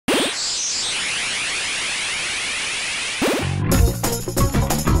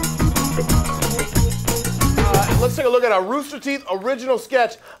let's take a look at our Rooster Teeth original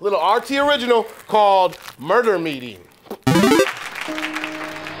sketch, a little RT original called Murder Meeting.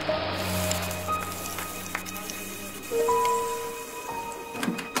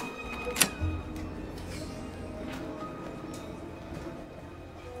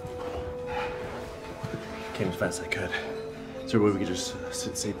 Came as fast as I could. Is there a way we could just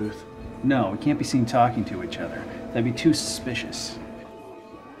sit say booth? No, we can't be seen talking to each other. That'd be too suspicious.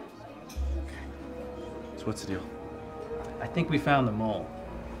 Okay. So what's the deal? I think we found the mole.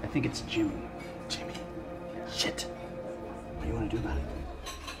 I think it's Jimmy. Jimmy? Shit. What do you want to do about it?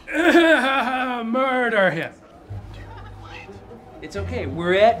 Murder him. Dude, quiet. It's okay.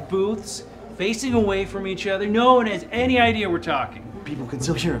 We're at booths, facing away from each other. No one has any idea we're talking. People can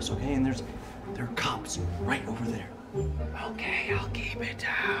still hear us, okay? And there are cops right over there. Okay, I'll keep it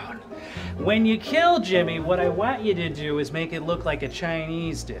down. When you kill Jimmy, what I want you to do is make it look like a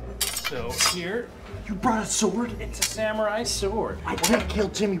Chinese did it. So here, You brought a sword? it's a samurai sword. I can't kill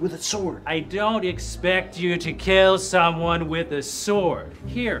Jimmy with a sword. I don't expect you to kill someone with a sword.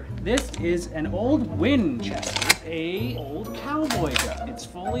 Here, this is an old Winchester, a old cowboy gun. It's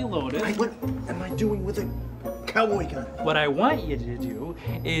fully loaded. What am I doing with a cowboy gun? What I want you to do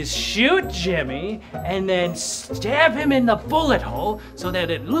is shoot Jimmy and then stab him in the bullet hole so that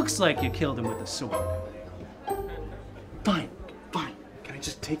it looks like you killed him with a sword. Fine. Can I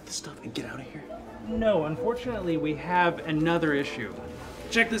just take the stuff and get out of here? No, unfortunately, we have another issue.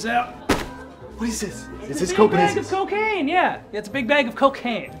 Check this out. What is this? Is It's this a big cocaine? bag of cocaine, yeah. It's a big bag of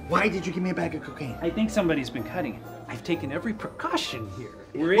cocaine. Why did you give me a bag of cocaine? I think somebody's been cutting it. I've taken every precaution here.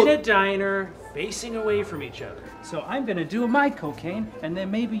 We're in a diner, facing away from each other. So I'm gonna do my cocaine, and then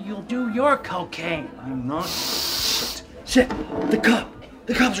maybe you'll do your cocaine. I'm not. Shit! The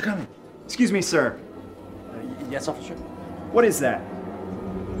cops are coming! Excuse me, sir. Yes, officer? What is that?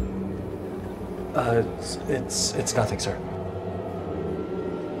 It's nothing, sir.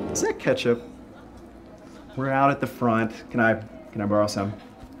 Is that ketchup? We're out at the front. Can I borrow some?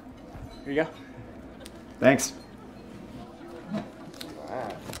 Here you go. Thanks.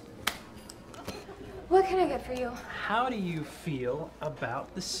 What can I get for you? How do you feel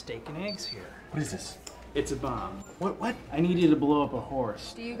about the steak and eggs here? What is this? It's a bomb. What? I need you to blow up a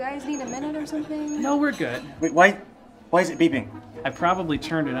horse. Do you guys need a minute or something? No, we're good. Wait, why is it beeping? I probably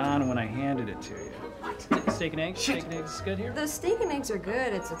turned it on when I handed it to you. What? Steak and eggs? Shit. Steak and eggs is good here? The steak and eggs are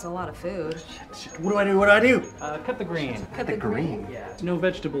good. It's a lot of food. Shit. What do I do? Cut the green. Cut the green. Yeah. No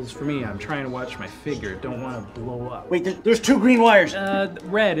vegetables for me. I'm trying to watch my figure. Don't want to blow up. Wait, there's two green wires.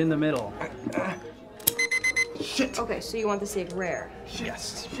 Red in the middle. Shit. Okay, so you want the steak rare.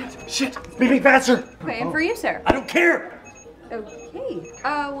 Yes. Shit. Beeping faster. Okay, and for you, sir. I don't care. Okay.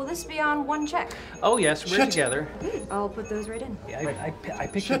 Will this be on one check? Oh yes, we're Shit. together. I'll put those right in. Yeah, I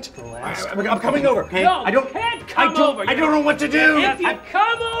picked up the last. I'm coming over, okay? No, I don't. you can't come over. I don't know what to do. If you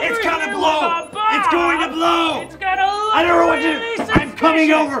come over, It's gonna here blow. with a bomb, It's going to blow. It's gonna look I don't know what to do. really I'm coming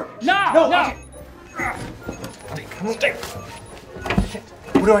suspicious. over. No. Okay. Shit.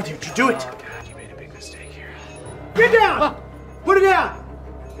 What do I do? Do it. Oh God, you made a big mistake here. Get down! Put it down!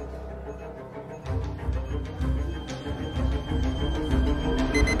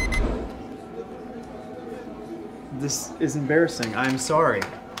 This is embarrassing. I'm sorry.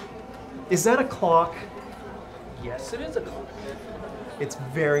 Is that a clock? Yes, it is a clock. It's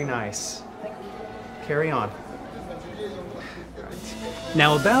very nice. Carry on.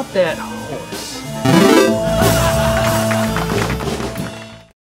 Now about that horse.